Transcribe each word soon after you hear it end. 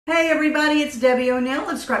Hey everybody, it's Debbie O'Neill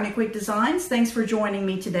of Scrap Me Quick Designs. Thanks for joining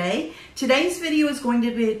me today. Today's video is going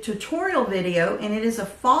to be a tutorial video, and it is a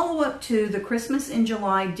follow-up to the Christmas in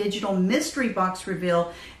July digital mystery box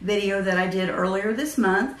reveal video that I did earlier this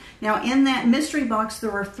month. Now in that mystery box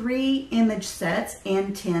there were 3 image sets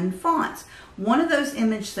and 10 fonts. One of those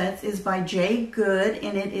image sets is by Goode,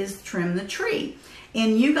 and it is Trim the Tree.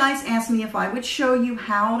 And you guys asked me if I would show you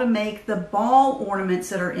how to make the ball ornaments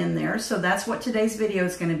that are in there. So that's what today's video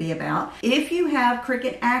is going to be about. If you have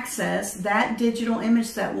Cricut Access, that digital image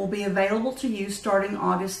set will be available to you starting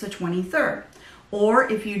August the 23rd. Or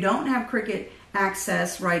if you don't have Cricut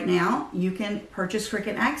Access right now, you can purchase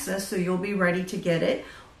Cricut Access so you'll be ready to get it.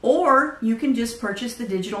 Or you can just purchase the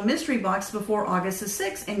digital mystery box before August the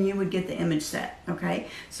 6th and you would get the image set, okay?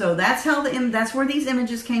 So that's how that's where these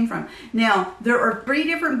images came from. Now, there are 3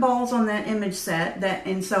 different balls on that image set,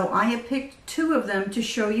 and so I have picked 2 of them to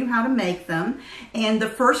show you how to make them. And the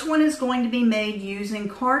first one is going to be made using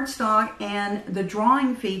cardstock and the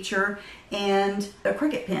drawing feature and a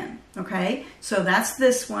Cricut Pen, okay? So that's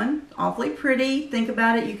this one, awfully pretty. Think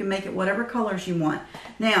about it, you can make it whatever colors you want.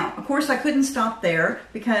 Now, of course, I couldn't stop there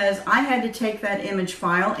because I had to take that image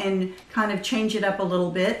file and kind of change it up a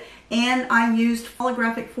little bit, and I used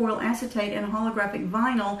holographic foil acetate and holographic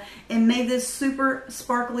vinyl and made this super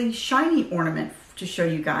sparkly, shiny ornament to show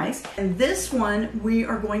you guys. And this one, we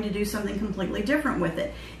are going to do something completely different with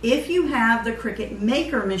it. If you have the Cricut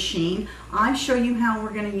Maker machine, I show you how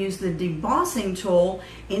we're going to use the debossing tool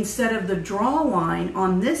instead of the draw line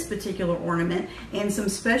on this particular ornament, and some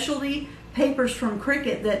specialty papers from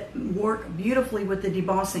Cricut that work beautifully with the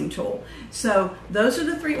debossing tool. So those are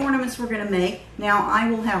the 3 ornaments we're going to make. Now I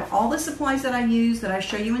will have all the supplies that I use that I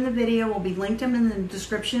show you in the video will be linked in the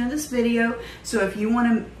description of this video. So if you want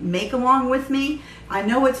to make along with me, I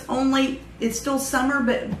know it's still summer,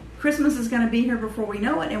 but Christmas is going to be here before we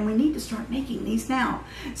know it, and we need to start making these now.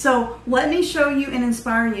 So let me show you and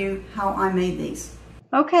inspire you how I made these.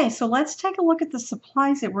 Okay, so let's take a look at the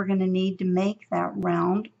supplies that we're going to need to make that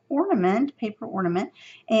round ornament, paper ornament.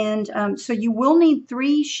 And so you will need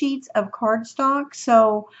 3 sheets of cardstock.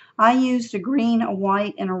 So I used a green, a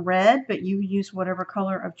white, and a red, but you use whatever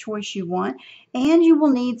color of choice you want. And you will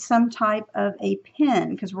need some type of a pen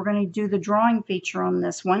because we're going to do the drawing feature on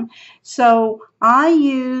this one. So I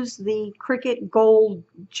use the Cricut Gold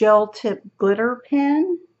Gel Tip Glitter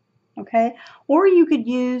Pen, okay? Or you could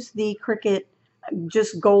use the Cricut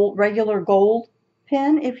just gold, regular gold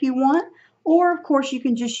pen if you want. Or, of course, you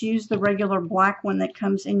can just use the regular black one that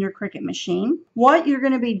comes in your Cricut machine. What you're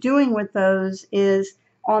going to be doing with those is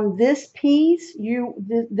on this piece,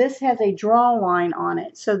 this has a draw line on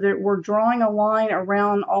it, so that we're drawing a line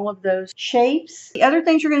around all of those shapes. The other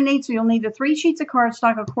things you're going to need, so you'll need the 3 sheets of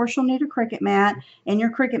cardstock. Of course, you'll need a Cricut mat and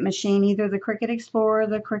your Cricut machine, either the Cricut Explorer or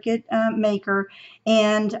the Cricut Maker.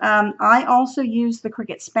 And I also used the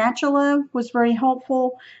Cricut spatula, was very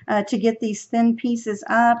helpful to get these thin pieces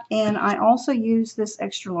up. And I also used this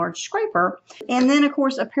extra large scraper. And then, of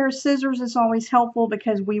course, a pair of scissors is always helpful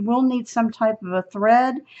because we will need some type of a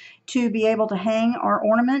thread to be able to hang our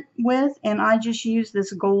ornament with, and I just use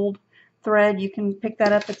this gold thread. You can pick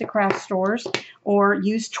that up at the craft stores or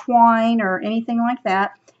use twine or anything like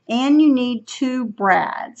that. And you need 2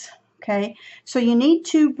 brads. Okay, so you need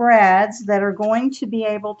 2 brads that are going to be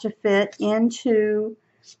able to fit into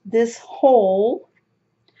this hole.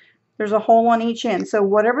 There's a hole on each end, so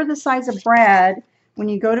whatever the size of brad, when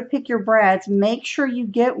you go to pick your brads, make sure you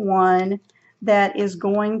get one that is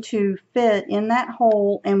going to fit in that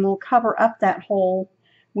hole and will cover up that hole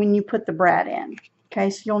when you put the brad in.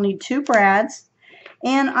 Okay, so you'll need 2 brads.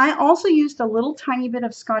 And I also used a little tiny bit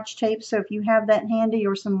of Scotch tape, so if you have that handy,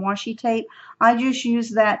 or some washi tape, I just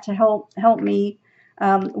use that to help me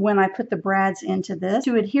when I put the brads into this.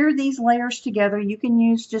 To adhere these layers together, you can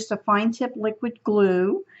use just a fine tip liquid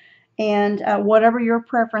glue. And whatever your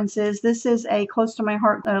preference is, this is a close to my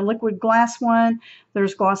heart liquid glass one.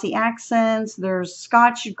 There's glossy accents, there's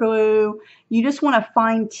Scotch glue. You just want a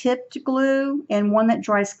fine tipped glue and one that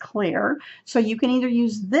dries clear. So you can either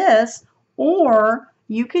use this, or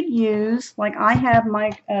you could use, like I have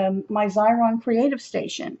my my Xyron Creative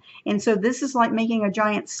Station, and so this is like making a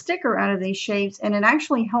giant sticker out of these shapes, and it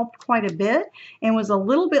actually helped quite a bit and was a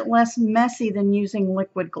little bit less messy than using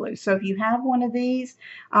liquid glue. So if you have one of these,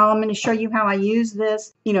 I'm going to show you how I use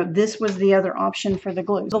this. You know, this was the other option for the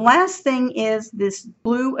glue. The last thing is this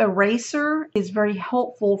glue eraser is very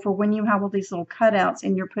helpful for when you have all these little cutouts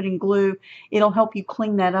and you're putting glue. It'll help you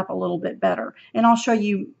clean that up a little bit better, and I'll show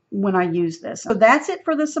you when I use this. So that's it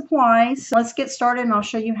for the supplies. Let's get started and I'll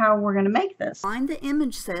show you how we're going to make this. Find the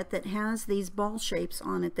image set that has these ball shapes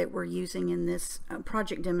on it that we're using in this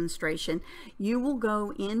project demonstration. You will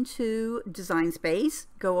go into Design Space,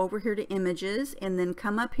 go over here to Images, and then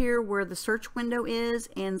come up here where the search window is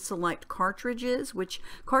and select Cartridges, which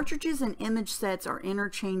cartridges and image sets are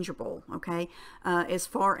interchangeable, okay, as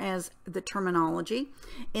far as the terminology.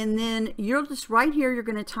 And then you're just right here, you're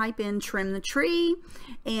going to type in Trim the Tree,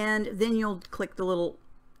 and then you'll click the little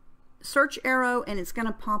search arrow and it's going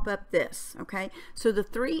to pop up this. Okay, so the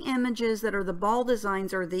three images that are the ball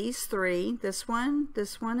designs are these three, this one,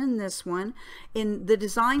 and this one. In the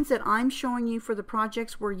designs that I'm showing you for the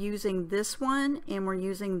projects, we're using this one and we're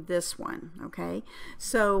using this one. Okay,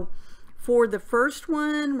 so for the first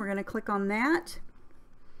one, we're going to click on that.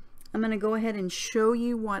 I'm going to go ahead and show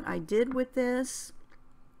you what I did with this.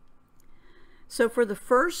 So for the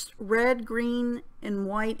first red, green, and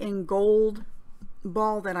white and gold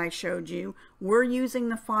ball that I showed you, we're using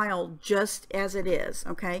the file just as it is.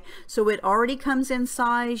 Okay, so it already comes in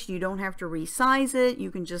size. You don't have to resize it.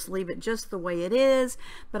 You can just leave it just the way it is.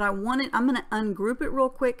 But I'm going to ungroup it real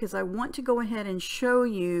quick because I want to go ahead and show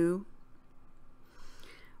you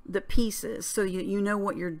the pieces so you know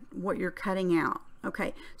what you're cutting out.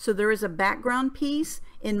 Okay, so there is a background piece.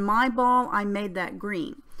 In my ball, I made that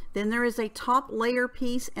green. Then there is a top layer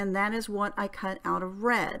piece, and that is what I cut out of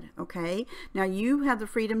red. Okay, now you have the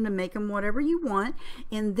freedom to make them whatever you want.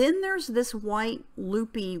 And then there's this white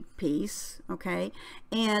loopy piece. Okay,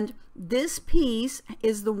 and this piece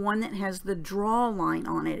is the one that has the draw line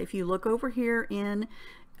on it. If you look over here in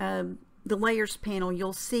the layers panel,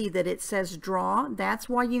 you'll see that it says draw. That's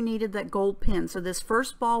why you needed that gold pen. So this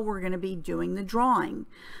first ball, we're going to be doing the drawing.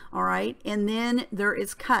 All right, and then there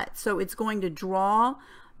is cut. So it's going to draw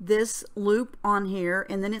this loop on here,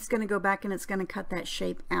 and then it's going to go back and it's going to cut that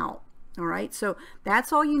shape out. All right, so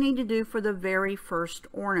that's all you need to do for the very first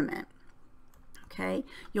ornament. Okay,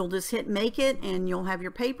 you'll just hit make it and you'll have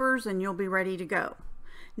your papers and you'll be ready to go.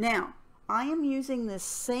 Now I am using this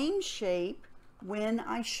same shape when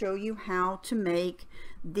I show you how to make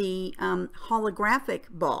the holographic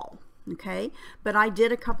ball. Okay, but I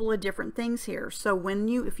did a couple of different things here. So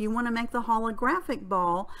if you want to make the holographic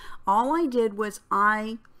ball, all I did was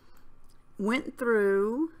I went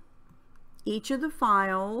through each of the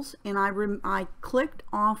files and I clicked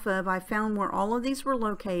off of, I found where all of these were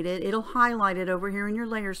located. It'll highlight it over here in your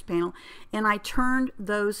layers panel, and I turned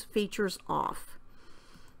those features off.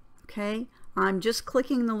 Okay, I'm just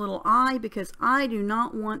clicking the little I because I do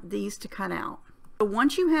not want these to cut out. So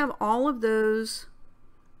once you have all of those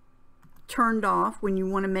turned off, when you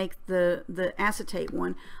want to make the acetate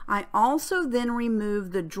one, I also then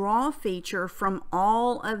remove the draw feature from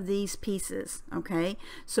all of these pieces. Okay,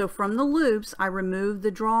 so from the loops I removed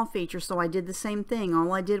the draw feature. So I did the same thing.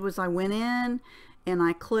 All I did was I went in and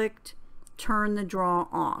I clicked turn the draw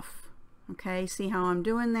off. Okay, see how I'm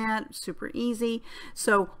doing that? Super easy.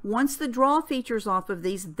 So once the draw feature's off of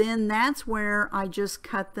these, then that's where I just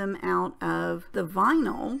cut them out of the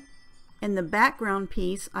vinyl. And the background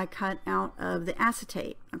piece I cut out of the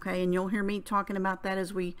acetate. Okay, and you'll hear me talking about that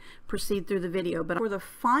as we proceed through the video. But for the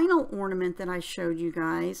final ornament that I showed you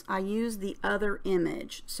guys, I used the other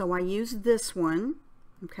image. So I used this one,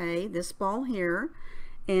 okay, this ball here,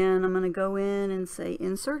 and I'm going to go in and say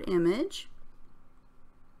insert image.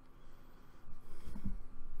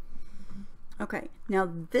 Okay, now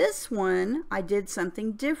this one I did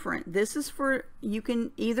something different. This is for, you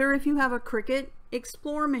can either, if you have a Cricut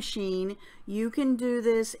Explore machine, you can do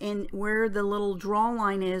this, and where the little draw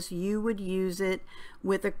line is, you would use it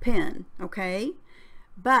with a pen. Okay,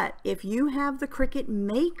 but if you have the Cricut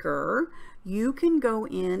Maker, you can go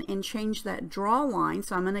in and change that draw line.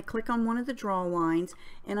 So I'm going to click on one of the draw lines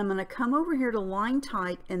and I'm going to come over here to line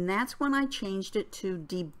type, and that's when I changed it to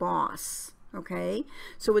deboss. Okay,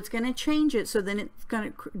 so it's going to change it, so then it's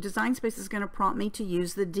going to, Design Space is going to prompt me to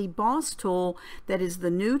use the deboss tool. That is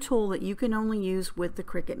the new tool that you can only use with the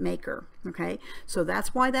Cricut Maker. Okay, so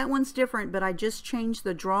that's why that one's different, but I just changed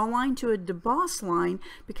the draw line to a deboss line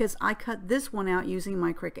because I cut this one out using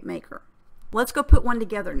my Cricut Maker. Let's go put one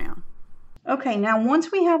together now. Okay, now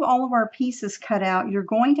once we have all of our pieces cut out, you're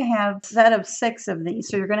going to have a set of 6 of these.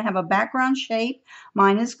 So you're going to have a background shape.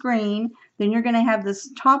 Mine is green. Then you're going to have this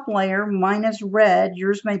top layer. Mine is red.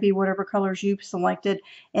 Yours may be whatever colors you've selected.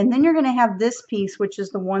 And then you're going to have this piece, which is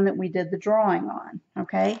the one that we did the drawing on.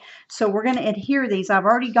 Okay, so we're going to adhere these. I've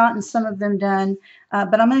already gotten some of them done,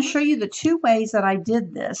 but I'm going to show you the 2 ways that I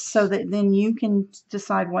did this so that then you can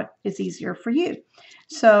decide what is easier for you.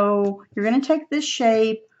 So you're going to take this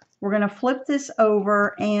shape, We're going to flip this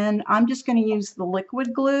over, and I'm just going to use the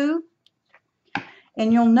liquid glue.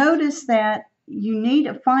 And you'll notice that you need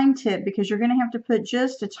a fine tip because you're going to have to put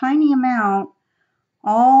just a tiny amount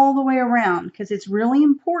all the way around, because it's really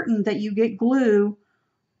important that you get glue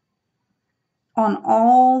on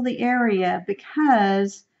all the area,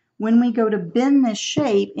 because when we go to bend this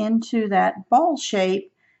shape into that ball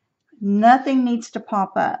shape, nothing needs to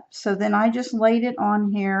pop up. So then I just laid it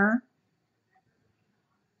on here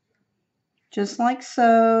just like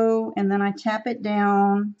so, and then I tap it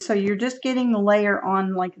down. So you're just getting the layer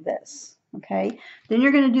on like this, okay? Then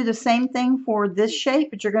you're going to do the same thing for this shape,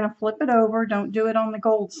 but you're going to flip it over. Don't do it on the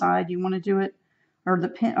gold side. You want to do it, or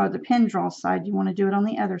the pen draw side. You want to do it on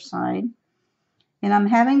the other side. And I'm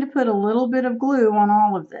having to put a little bit of glue on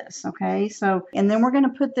all of this, okay? So, and then we're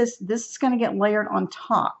going to put this is going to get layered on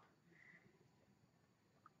top.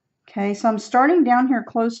 Okay, so I'm starting down here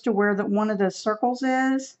close to where one of the circles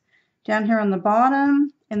is, down here on the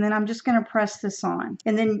bottom, and then I'm just going to press this on.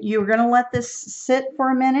 And then you're going to let this sit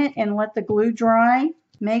for a minute and let the glue dry.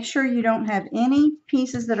 Make sure you don't have any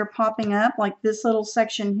pieces that are popping up, like this little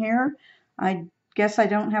section here. I guess I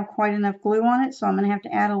don't have quite enough glue on it, so I'm going to have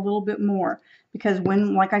to add a little bit more. Because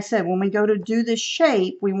when, like I said, when we go to do this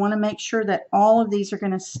shape, we want to make sure that all of these are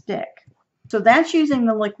going to stick. So that's using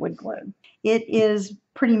the liquid glue. It is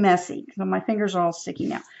pretty messy, so my fingers are all sticky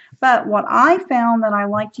now. But what I found that I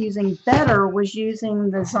liked using better was using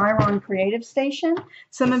the Xyron Creative Station.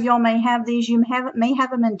 Some of y'all may have these. You may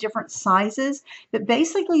have them in different sizes. But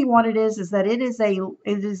basically what it is that it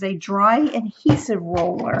is a dry adhesive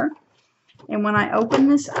roller. And when I open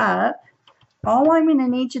this up, all I'm going to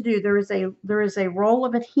need to do, there is a roll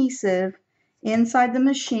of adhesive inside the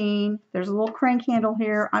machine. There's a little crank handle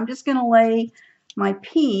here. I'm just going to lay my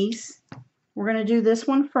piece. We're going to do this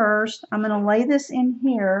one first. I'm going to lay this in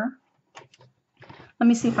here. Let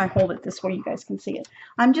me see if I hold it this way you guys can see it.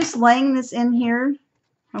 I'm just laying this in here,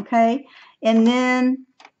 okay? And then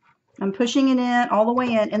I'm pushing it in all the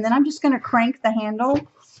way in, and then I'm just going to crank the handle,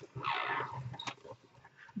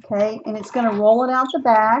 okay? And it's going to roll it out the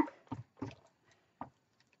back.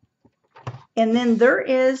 And then there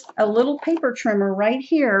is a little paper trimmer right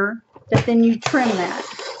here that then you trim that.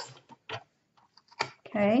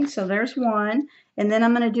 Okay, so there's one. And then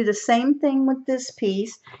I'm going to do the same thing with this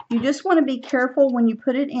piece. You just want to be careful when you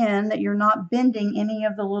put it in that you're not bending any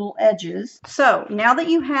of the little edges. So now that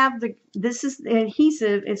you have the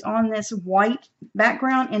adhesive is on this white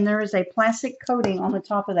background, and there is a plastic coating on the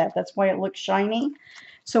top of that. That's why it looks shiny.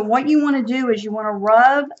 So what you want to do is you want to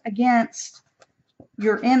rub against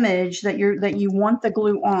your image that you want the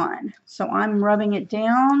glue on. So I'm rubbing it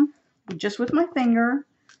down just with my finger.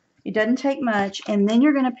 It doesn't take much, and then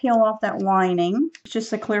you're going to peel off that lining. It's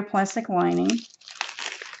just a clear plastic lining.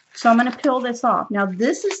 So I'm going to peel this off. Now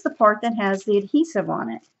this is the part that has the adhesive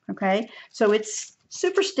on it, okay? So it's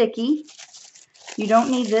super sticky. You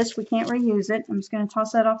don't need this. We can't reuse it. I'm just going to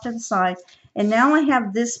toss that off to the side. And now I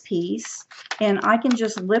have this piece, and I can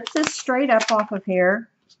just lift this straight up off of here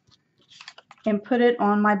and put it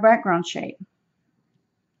on my background shape.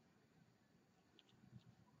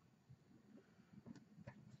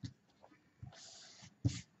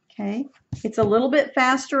 Okay, it's a little bit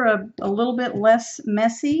faster, a little bit less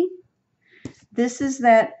messy. This is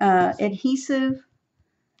that adhesive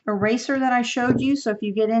eraser that I showed you. So if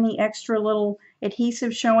you get any extra little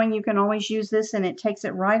adhesive showing, you can always use this, and it takes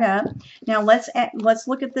it right up. Now let's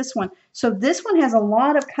look at this one. So this one has a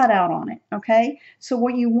lot of cutout on it. Okay, so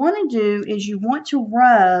what you want to do is you want to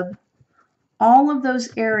rub all of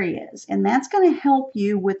those areas, and that's going to help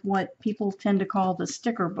you with what people tend to call the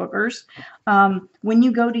sticker boogers. When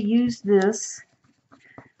you go to use this,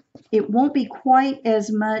 it won't be quite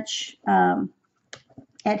as much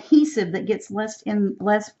adhesive that gets left in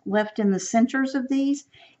the centers of these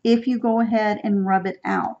if you go ahead and rub it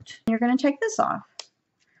out. You're going to take this off,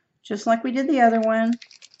 just like we did the other one.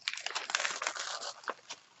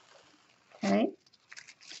 Okay.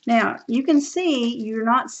 Now, you can see you're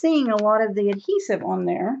not seeing a lot of the adhesive on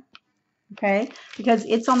there, okay, because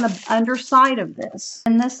it's on the underside of this.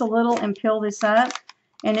 And this a little and peel this up,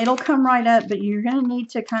 and it'll come right up, but you're going to need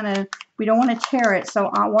to kind of, we don't want to tear it. So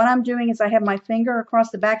what I'm doing is I have my finger across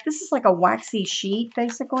the back. This is like a waxy sheet,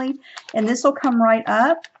 basically, and this will come right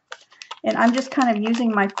up. And I'm just kind of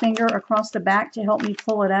using my finger across the back to help me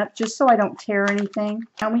pull it up, just so I don't tear anything.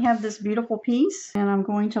 Now we have this beautiful piece, and I'm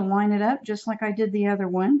going to line it up just like I did the other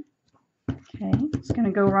one. Okay, it's going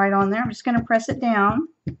to go right on there. I'm just going to press it down.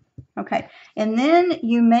 Okay, and then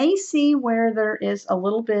you may see where there is a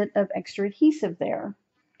little bit of extra adhesive there.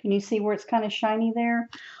 Can you see where it's kind of shiny there?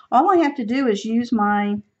 All I have to do is use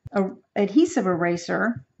my adhesive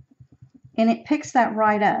eraser and it picks that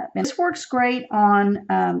right up. And this works great on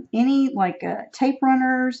any like tape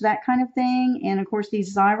runners, that kind of thing, and of course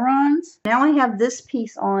these Xyrons. Now I have this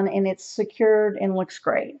piece on and it's secured and looks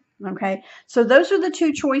great. Okay, so those are the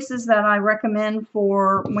two choices that I recommend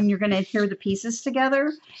for when you're going to adhere the pieces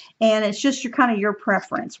together, and it's just your kind of your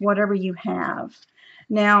preference, whatever you have.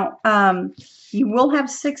 Now you will have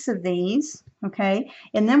 6 of these. Okay,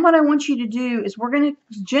 and then what I want you to do is we're going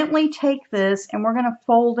to gently take this and we're going to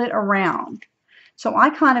fold it around. So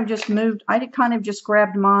I kind of just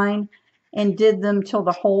grabbed mine and did them till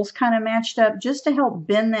the holes kind of matched up, just to help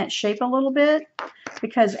bend that shape a little bit,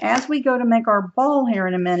 because as we go to make our ball here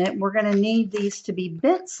in a minute, we're going to need these to be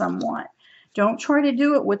bent somewhat. Don't try to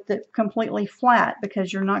do it with it completely flat,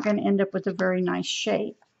 because you're not going to end up with a very nice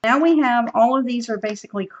shape. Now we have all of these are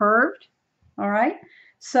basically curved. All right.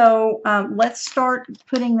 So let's start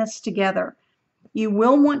putting this together. You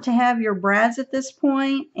will want to have your brads at this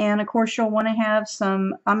point, and of course you'll want to have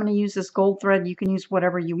some, I'm going to use this gold thread, you can use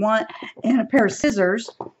whatever you want, and a pair of scissors.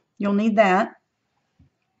 You'll need that.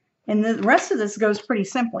 And the rest of this goes pretty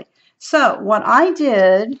simply. So what I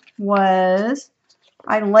did was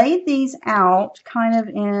I laid these out kind of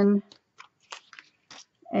in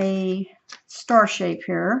a star shape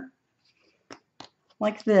here,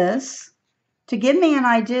 like this, to give me an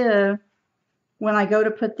idea when I go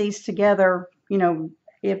to put these together, you know,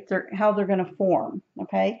 how they're going to form,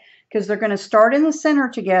 okay? Because they're going to start in the center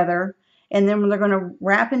together, and then they're going to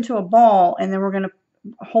wrap into a ball, and then we're going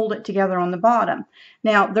to hold it together on the bottom.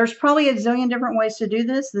 Now, there's probably a zillion different ways to do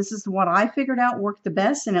this. This is what I figured out worked the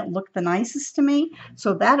best, and it looked the nicest to me.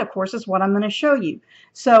 So that, of course, is what I'm going to show you.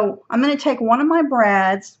 So I'm going to take one of my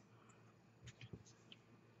brads,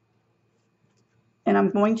 and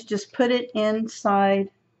I'm going to just put it inside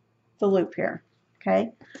the loop here.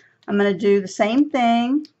 Okay, I'm going to do the same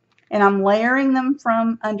thing, and I'm layering them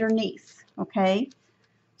from underneath. Okay,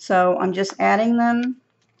 so I'm just adding them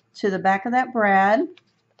to the back of that brad.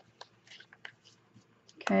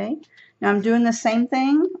 Okay, now I'm doing the same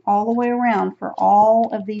thing all the way around for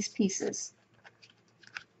all of these pieces.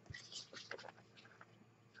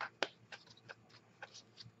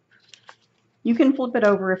 You can flip it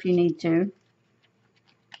over if you need to.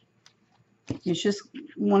 It's just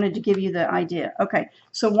wanted to give you the idea. Okay,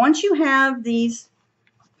 so once you have these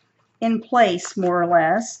in place, more or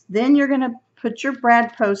less, then you're going to put your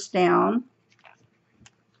brad post down.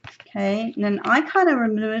 Okay, and then I kind of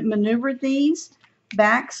maneuvered these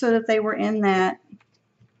back so that they were in that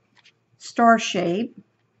star shape.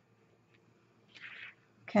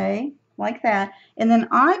 Okay, like that. And then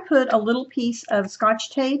I put a little piece of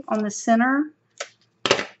Scotch tape on the center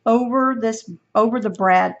over the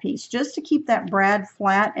brad piece, just to keep that brad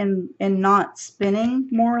flat and not spinning,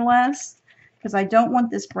 more or less, because I don't want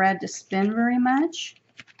this brad to spin very much.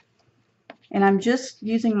 And I'm just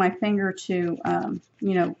using my finger to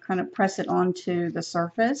you know, kind of press it onto the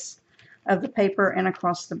surface of the paper and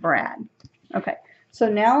across the brad. Okay, so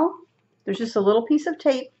now there's just a little piece of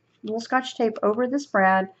tape, little Scotch tape over this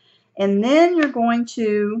brad, and then you're going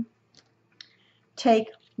to take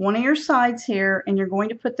one of your sides here, and you're going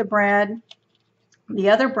to put the brad, the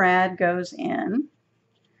other brad goes in,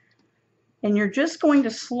 and you're just going to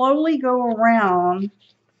slowly go around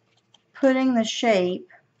putting the shape,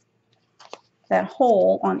 that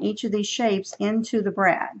hole on each of these shapes, into the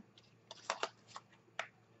brad.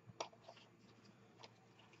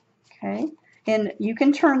 Okay, and you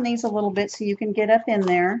can turn these a little bit so you can get up in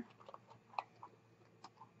there.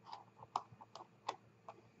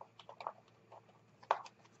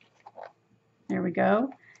 There we go.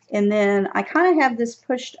 And then I kind of have this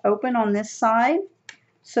pushed open on this side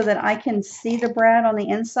so that I can see the brad on the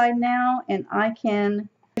inside now, and I can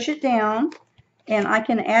push it down, and I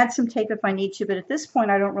can add some tape if I need to, but at this point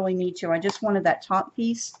I don't really need to. I just wanted that top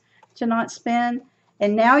piece to not spin.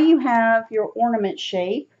 And now you have your ornament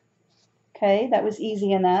shape. Okay, that was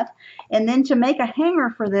easy enough. And then to make a hanger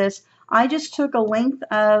for this, I just took a length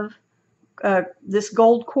of this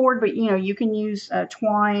gold cord, but you know, you can use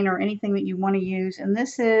twine or anything that you want to use. And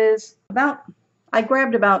this is about, I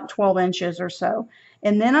grabbed about 12 inches or so.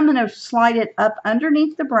 And then I'm going to slide it up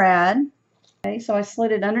underneath the brad. Okay, so I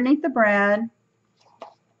slid it underneath the brad.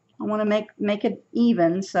 I want to make it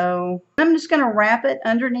even, so I'm just going to wrap it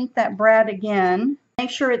underneath that brad again. Make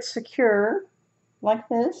sure it's secure, like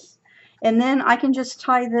this. And then I can just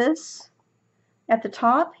tie this at the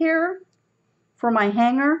top here for my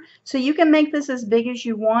hanger. So you can make this as big as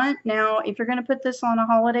you want. Now, if you're going to put this on a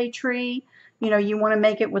holiday tree, you know, you want to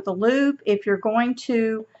make it with a loop. If you're going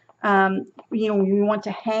to, you know, you want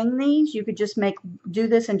to hang these, you could just do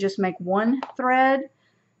this and just make one thread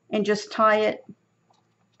and just tie it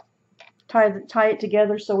tie it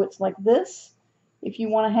together so it's like this. If you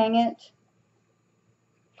want to hang it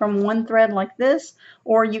from one thread like this,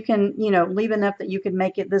 or you can, you know, leave enough that you could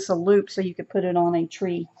make it this a loop so you could put it on a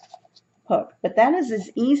tree hook. But that is as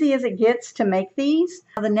easy as it gets to make these.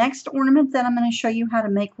 Now, the next ornament that I'm going to show you how to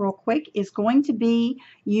make real quick is going to be,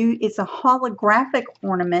 it's a holographic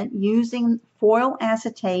ornament using foil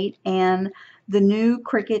acetate and the new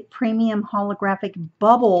Cricut Premium Holographic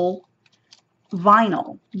Bubble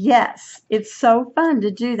vinyl. Yes, it's so fun to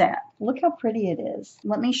do that. Look how pretty it is.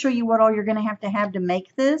 Let me show you what all you're going to have to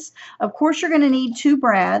make this. Of course, you're going to need 2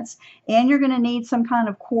 brads, and you're going to need some kind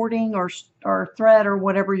of cording or thread or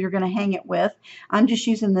whatever you're going to hang it with. I'm just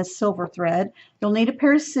using this silver thread. You'll need a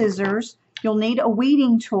pair of scissors. You'll need a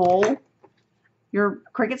weeding tool, your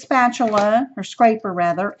Cricut spatula, or scraper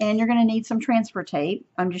rather, and you're going to need some transfer tape.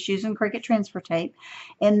 I'm just using Cricut transfer tape.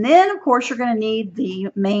 And then, of course, you're going to need the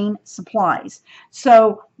main supplies.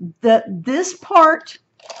 So this part,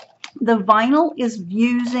 the vinyl is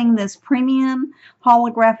using this premium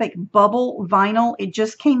holographic bubble vinyl. It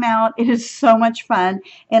just came out. It is so much fun.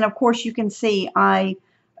 And of course, you can see I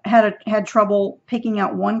had trouble picking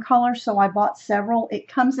out one color, so I bought several. It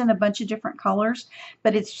comes in a bunch of different colors,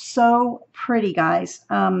 but it's so pretty, guys.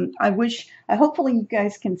 Hopefully you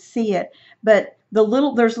guys can see it, but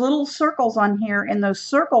there's little circles on here, and those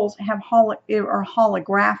circles are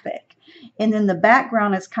holographic. And then the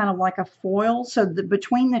background is kind of like a foil. So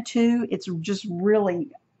between the two, it's just really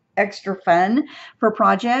extra fun for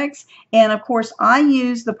projects. And of course, I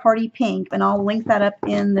use the Party Pink, and I'll link that up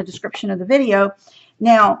in the description of the video.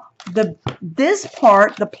 Now, this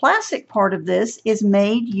part, the plastic part of this, is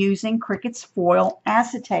made using Cricut's foil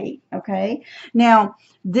acetate, okay? Now,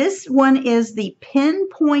 this one is the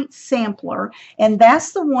Pinpoint Sampler, and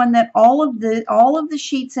that's the one that all of the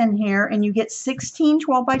sheets in here, and you get 16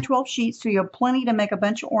 12 by 12 sheets, so you have plenty to make a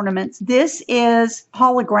bunch of ornaments. This is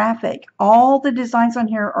holographic. All the designs on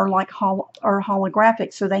here are like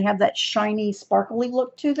holographic, so they have that shiny, sparkly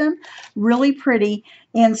look to them. Really pretty.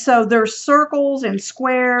 And so there's circles and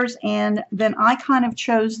squares, and then I kind of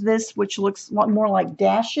chose this, which looks more like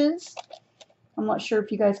dashes. I'm not sure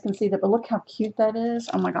if you guys can see that, but look how cute that is.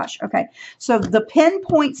 Oh my gosh. Okay. So the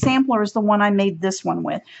Pinpoint Sampler is the one I made this one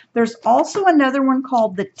with. There's also another one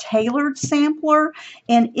called the Tailored Sampler,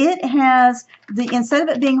 and it has instead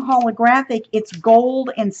of it being holographic, it's gold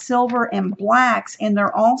and silver and blacks, and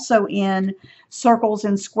they're also in circles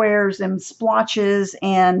and squares and splotches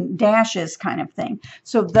and dashes kind of thing.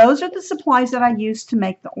 So those are the supplies that I used to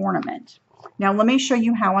make the ornament. Now let me show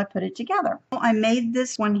you how I put it together. I made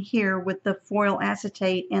this one here with the foil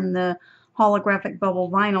acetate and the holographic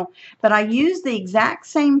bubble vinyl, but I used the exact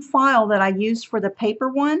same file that I used for the paper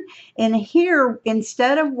one, and here,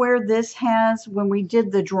 instead of where this has, when we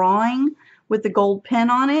did the drawing with the gold pen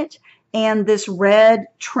on it and this red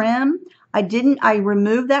trim, I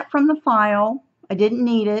removed that from the file. I didn't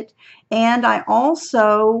need it, and I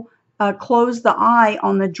also close the eye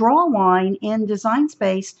on the draw line in Design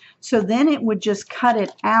Space, so then it would just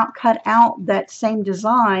cut out that same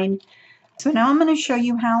design. So now I'm going to show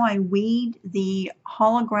you how I weed the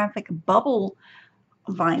holographic bubble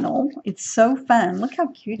vinyl. It's so fun. Look how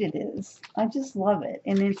cute it is. I just love it,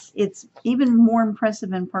 and it's even more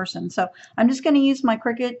impressive in person. So I'm just going to use my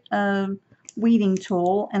Cricut weeding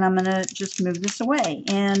tool, and I'm going to just move this away.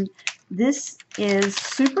 And this is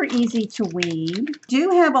super easy to weed. Do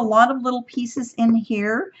have a lot of little pieces in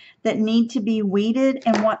here that need to be weeded,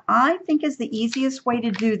 and what I think is the easiest way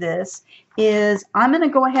to do this is I'm going to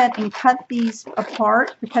go ahead and cut these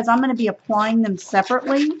apart because I'm going to be applying them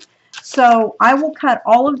separately. So I will cut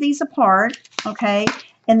all of these apart, okay?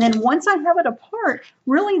 And then once I have it apart,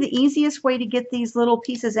 really the easiest way to get these little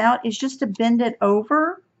pieces out is just to bend it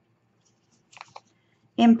over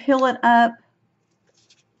and peel it up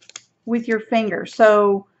with your finger.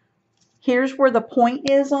 So here's where the point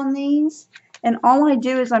is on these, and all I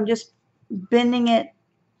do is I'm just bending it,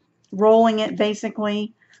 rolling it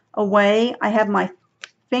basically away. I have my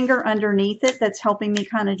finger underneath it that's helping me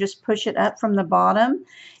kind of just push it up from the bottom,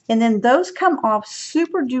 and then those come off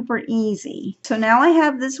super duper easy. So now I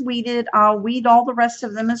have this weeded. I'll weed all the rest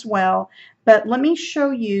of them as well, but let me show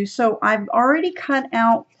you. So I've already cut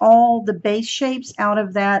out all the base shapes out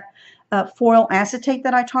of that foil acetate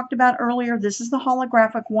that I talked about earlier. This is the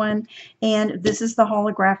holographic one, and this is the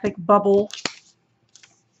holographic bubble.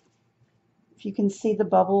 If you can see the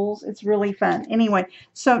bubbles, it's really fun. Anyway,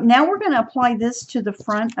 so now we're going to apply this to the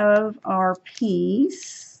front of our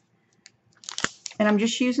piece, and I'm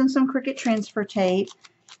just using some Cricut transfer tape,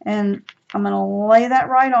 and I'm going to lay that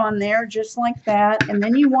right on there just like that. And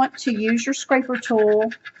then you want to use your scraper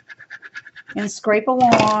tool and scrape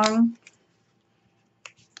along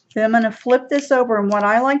Then I'm going to flip this over, and what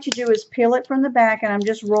I like to do is peel it from the back, and I'm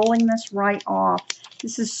just rolling this right off.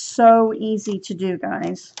 This is so easy to do,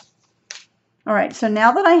 guys. All right, so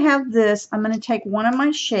now that I have this, I'm going to take one of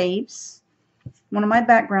my shapes, one of my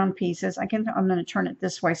background pieces. I'm going to turn it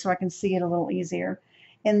this way so I can see it a little easier.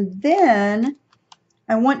 And then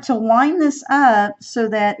I want to line this up so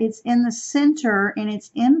that it's in the center and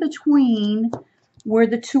it's in between where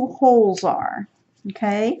the two holes are.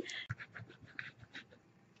 Okay?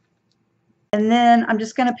 And then I'm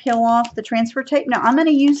just going to peel off the transfer tape. Now I'm going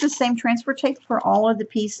to use the same transfer tape for all of the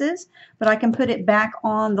pieces, but I can put it back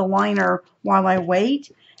on the liner while I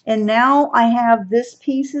wait. And now I have this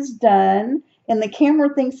piece is done, and the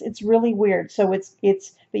camera thinks it's really weird. So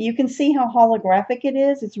but you can see how holographic it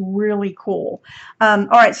is. It's really cool. All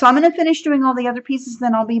right, so I'm going to finish doing all the other pieces,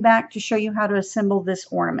 then I'll be back to show you how to assemble this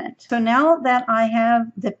ornament. So now that I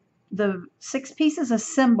have the 6 pieces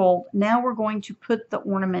assembled, now we're going to put the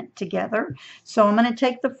ornament together. So I'm going to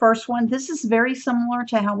take the first one. This is very similar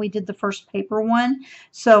to how we did the first paper one.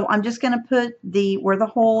 So I'm just going to put where the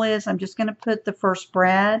hole is, I'm just going to put the first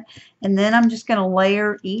brad, and then I'm just going to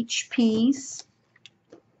layer each piece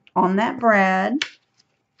on that brad.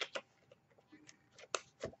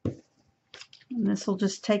 And this will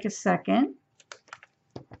just take a second.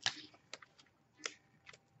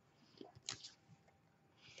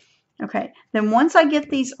 Okay, then once I get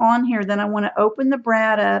these on here, then I want to open the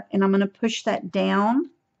brad up, and I'm going to push that down,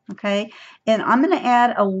 okay? And I'm going to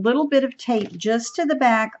add a little bit of tape just to the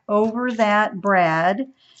back over that brad,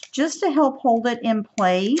 just to help hold it in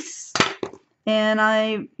place.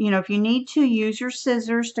 And if you need to, use your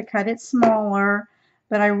scissors to cut it smaller,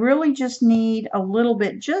 but I really just need a little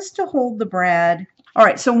bit just to hold the brad. All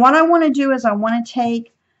right, so what I want to do is I want to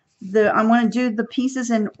take I want to do the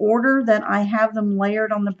pieces in order that I have them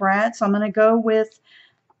layered on the brad. So I'm going to go with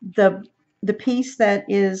the piece that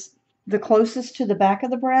is the closest to the back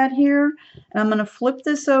of the brad here. And I'm going to flip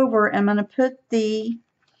this over, and I'm going to put the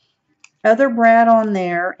other brad on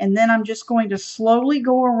there. And then I'm just going to slowly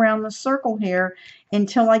go around the circle here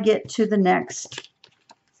until I get to the next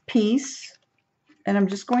piece. And I'm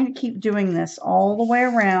just going to keep doing this all the way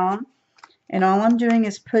around. And all I'm doing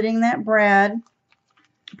is putting the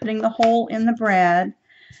hole in the brad,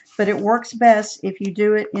 but it works best if you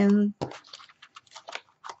do it in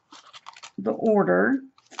the order.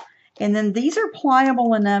 And then these are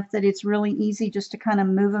pliable enough that it's really easy just to kind of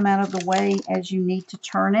move them out of the way as you need to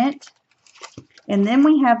turn it. And then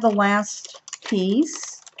we have the last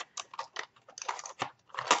piece,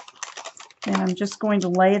 and I'm just going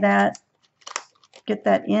to get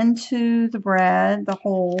that into the brad, the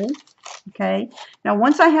hole. Okay, now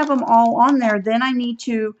once I have them all on there, then I need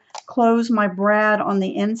to close my brad on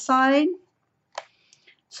the inside.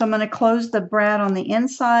 So I'm going to close the brad on the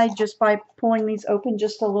inside just by pulling these open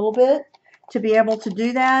just a little bit to be able to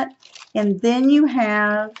do that. And then you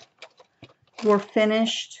have your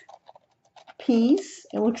finished piece.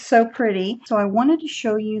 It looks so pretty. So I wanted to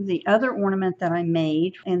show you the other ornament that I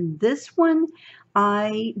made, and this one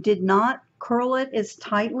I did not curl it as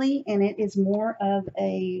tightly, and it is more of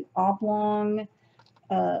a oblong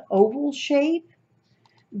oval shape,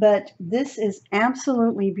 but this is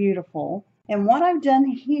absolutely beautiful. And what I've done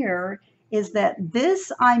here is that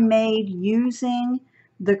this I made using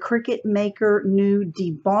the Cricut Maker new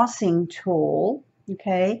debossing tool.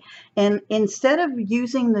 Okay, and instead of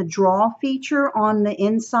using the draw feature on the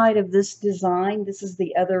inside of this design, this is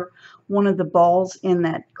the other one of the balls in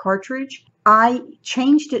that cartridge, I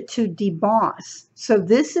changed it to deboss. So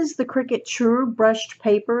this is the Cricut True brushed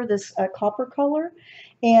paper, this copper color.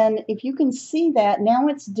 And if you can see that, now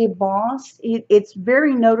it's debossed. It's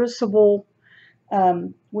very noticeable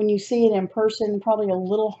when you see it in person, probably a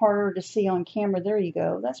little harder to see on camera. There you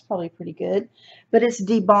go. That's probably pretty good. But it's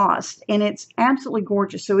debossed, and it's absolutely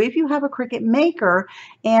gorgeous. So if you have a Cricut Maker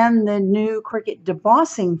and the new Cricut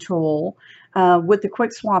debossing tool with the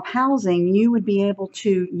quick swap housing, you would be able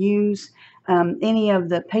to use any of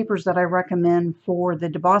the papers that I recommend for the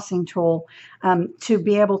debossing tool to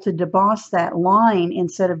be able to deboss that line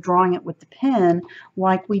instead of drawing it with the pen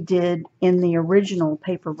like we did in the original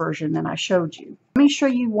paper version that I showed you. Let me show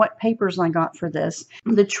you what papers I got for this.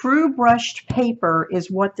 The True brushed paper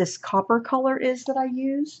is what this copper color is that I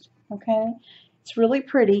used. Okay, it's really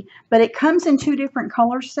pretty, but it comes in 2 different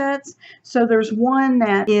color sets. So there's one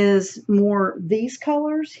that is more these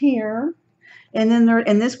colors here, and then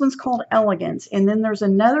this one's called Elegance, and then there's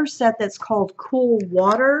another set that's called Cool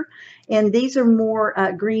Water, and these are more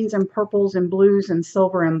greens and purples and blues and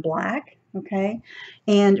silver and black. Okay,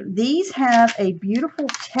 and these have a beautiful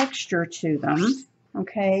texture to them.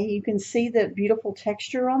 Okay, you can see the beautiful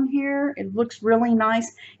texture on here. It looks really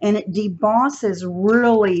nice, and it debosses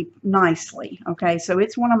really nicely. Okay, so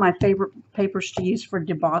it's one of my favorite papers to use for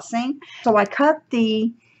debossing. So I cut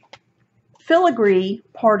the filigree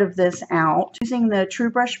part of this out using the True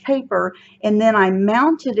Brush paper, and then I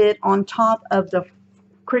mounted it on top of the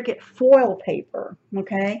Cricut foil paper.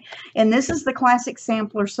 Okay, and this is the classic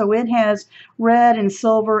sampler, so it has red and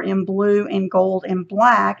silver and blue and gold and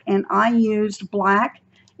black, and I used black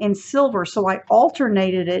and silver, so I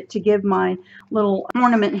alternated it to give my little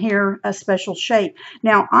ornament here a special shape.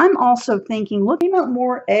 Now I'm also thinking, looking at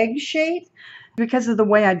more egg shape because of the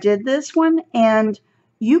way I did this one, and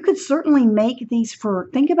you could certainly make these for,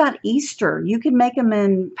 think about Easter. You could make them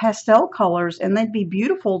in pastel colors and they'd be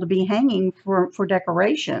beautiful to be hanging for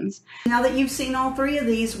decorations. Now that you've seen all three of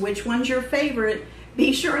these, which one's your favorite?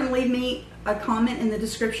 Be sure and leave me a comment in the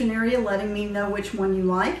description area letting me know which one you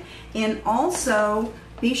like. And also,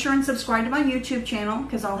 be sure and subscribe to my YouTube channel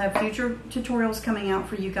because I'll have future tutorials coming out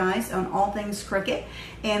for you guys on all things Cricut,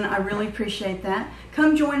 and I really appreciate that.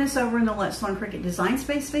 Come join us over in the Let's Learn Cricut Design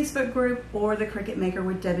Space Facebook group or the Cricut Maker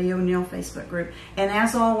with Debbie O'Neill Facebook group. And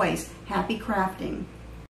as always, happy crafting.